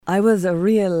I was a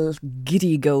real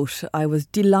giddy goat. I was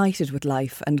delighted with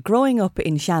life. And growing up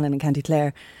in Shannon in County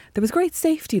Clare, there was great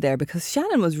safety there because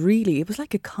Shannon was it was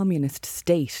like a communist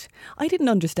state. I didn't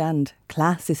understand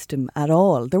class system at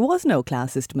all. There was no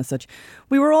class system as such.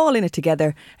 We were all in it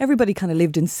together. Everybody kind of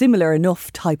lived in similar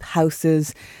enough type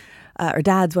houses. Our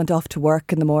dads went off to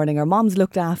work in the morning. Our moms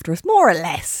looked after us, more or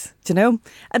less, you know.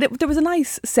 And there was a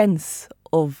nice sense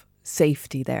of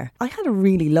safety there. I had a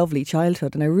really lovely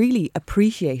childhood and I really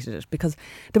appreciated it because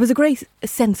there was a great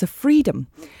sense of freedom.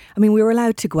 I mean, we were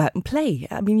allowed to go out and play.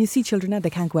 I mean, you see children now,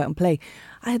 they can't go out and play.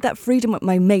 I had that freedom with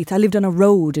my mates. I lived on a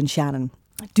road in Shannon,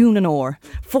 Doon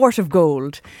Fort of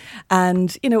Gold.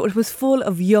 And, you know, it was full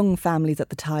of young families at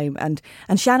the time. And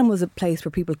Shannon was a place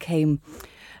where people came.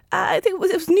 I think it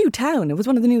was a new town. It was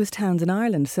one of the newest towns in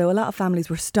Ireland. So a lot of families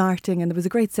were starting and there was a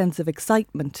great sense of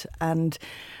excitement and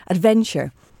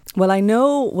adventure. Well, I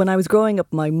know when I was growing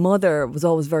up, my mother was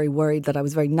always very worried that I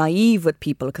was very naive with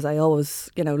people because I always,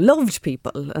 you know, loved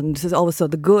people and always saw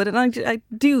the good. And I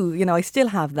do, you know, I still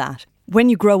have that. When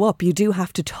you grow up, you do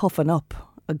have to toughen up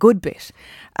a good bit.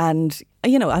 And,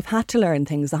 you know, I've had to learn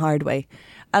things the hard way.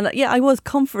 And yeah, I was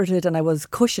comforted and I was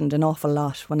cushioned an awful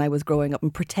lot when I was growing up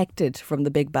and protected from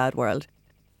the big bad world.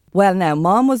 Well, now,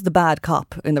 Mom was the bad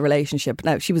cop in the relationship.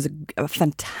 Now, she was a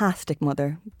fantastic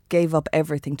mother, gave up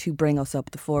everything to bring us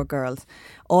up, the 4 girls.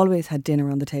 Always had dinner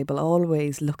on the table,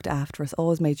 always looked after us,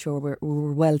 always made sure we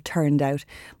were well turned out.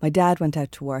 My dad went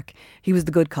out to work. He was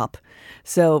the good cop.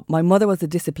 So my mother was a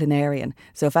disciplinarian.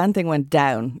 So if anything went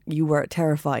down, you were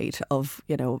terrified of,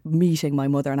 you know, meeting my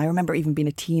mother. And I remember even being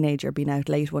a teenager, being out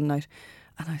late one night.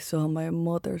 And I saw my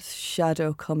mother's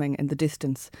shadow coming in the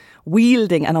distance,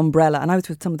 wielding an umbrella. And I was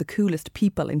with some of the coolest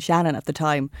people in Shannon at the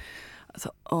time. I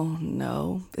thought, oh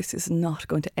no, this is not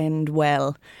going to end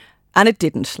well. And it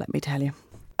didn't, let me tell you.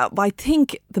 I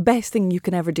think the best thing you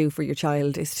can ever do for your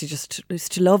child is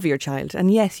to love your child.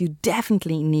 And yes, you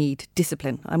definitely need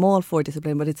discipline. I'm all for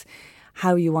discipline, but it's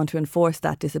how you want to enforce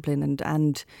that discipline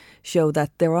and show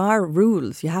that there are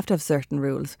rules. You have to have certain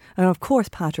rules. And of course,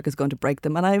 Patrick is going to break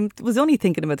them. And I was only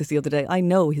thinking about this the other day. I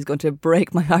know he's going to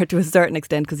break my heart to a certain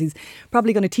extent because he's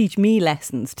probably going to teach me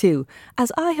lessons too,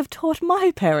 as I have taught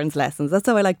my parents lessons. That's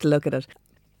how I like to look at it.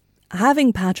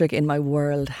 Having Patrick in my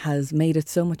world has made it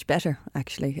so much better,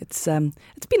 actually. It's been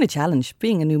a challenge.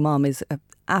 Being a new mom is an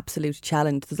absolute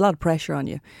challenge. There's a lot of pressure on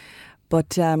you.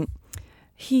 But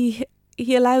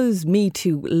he allows me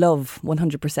to love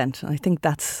 100%. I think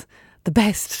that's the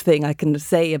best thing I can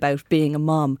say about being a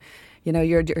mom. You know,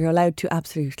 you're allowed to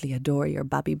absolutely adore your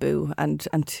baby boo and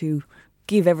to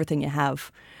give everything you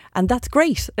have. And that's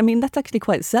great. I mean, that's actually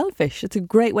quite selfish. It's a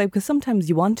great way because sometimes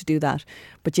you want to do that,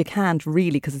 but you can't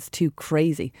really because it's too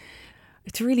crazy.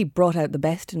 It's really brought out the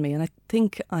best in me. And I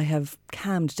think I have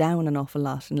calmed down an awful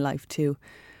lot in life too.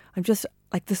 I'm just,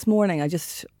 like this morning, I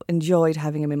just enjoyed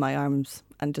having him in my arms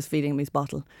and just feeding him his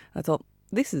bottle. I thought,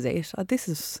 this is it. This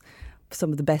is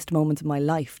some of the best moments of my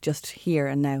life, just here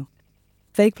and now.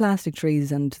 Fake Plastic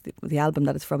Trees and the album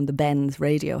that is from the Bends,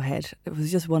 Radiohead. It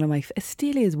was just it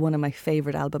still is one of my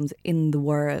favourite albums in the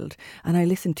world. And I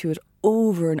listened to it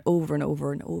over and over and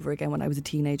over and over again when I was a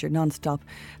teenager, non-stop.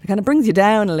 It kind of brings you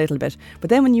down a little bit. But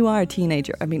then when you are a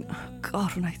teenager, I mean, oh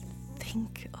God, when I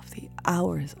think of the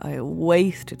hours I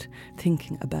wasted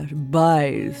thinking about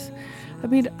buys. I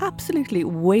mean, absolutely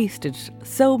wasted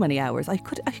so many hours. I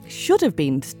should have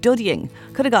been studying.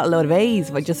 Could have got a load of A's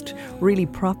if I just really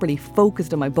properly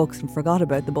focused on my books and forgot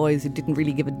about the boys who didn't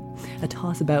really give a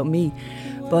toss about me.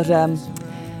 But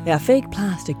yeah, Fake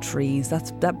Plastic Trees.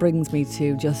 That brings me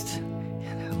to just,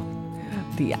 you know,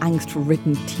 the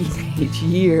angst-ridden teenage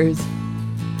years.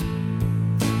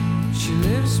 She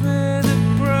lives with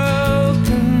a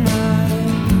broken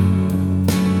mind,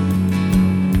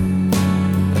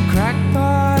 a cracked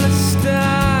polystyrene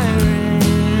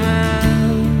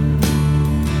mind,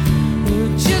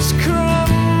 it just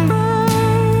crumbles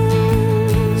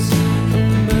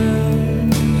and burns.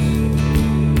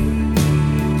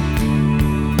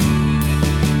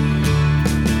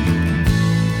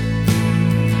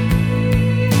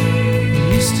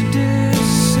 We used to do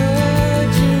surgery.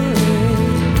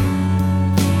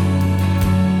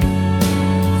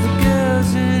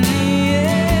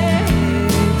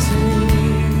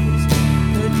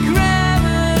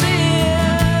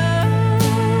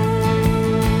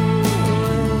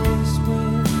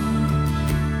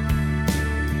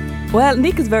 Well,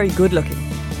 Nick is very good looking.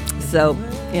 So,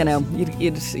 you know,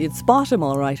 you'd spot him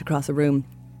all right across a room.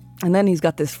 And then he's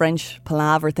got this French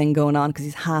palaver thing going on because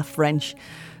he's half French.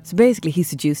 So basically he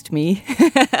seduced me.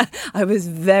 I was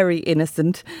very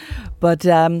innocent. But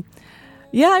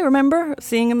Yeah, I remember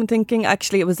seeing him and thinking,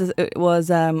 actually, I was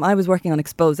working on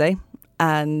Expose,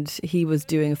 and he was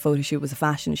doing a photo shoot, it was a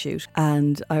fashion shoot.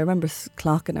 And I remember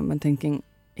clocking him and thinking,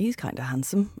 he's kind of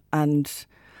handsome. And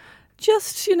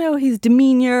just, his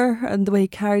demeanour and the way he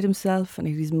carried himself, and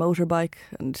his motorbike,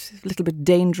 and a little bit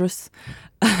dangerous.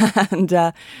 And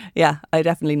I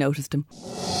definitely noticed him.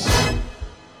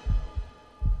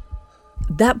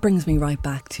 That brings me right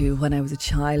back to when I was a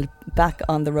child, back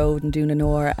on the road in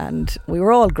Doonanore, and we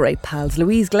were all great pals.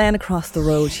 Louise Glenn across the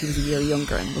road, she was a year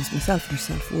younger, and it was myself and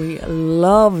herself. We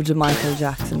loved Michael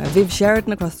Jackson. Viv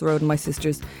Sheridan across the road and my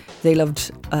sisters, they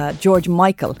loved George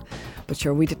Michael. But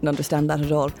sure, we didn't understand that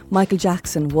at all. Michael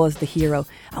Jackson was the hero,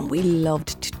 and we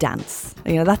loved to dance.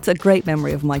 That's a great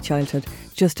memory of my childhood.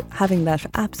 Just having that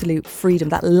absolute freedom,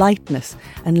 that lightness,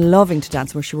 and loving to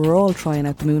dance. Where we were all trying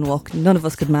out the moonwalk. None of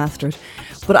us could master it.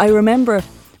 But I remember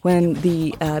when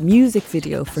the music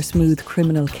video for Smooth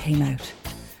Criminal came out,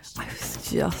 I was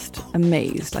just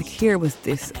amazed. Like, here was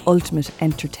this ultimate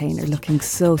entertainer looking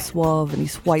so suave in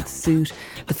his white suit,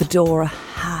 the fedora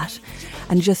hat,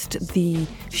 and just the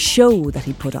show that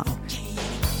he put on.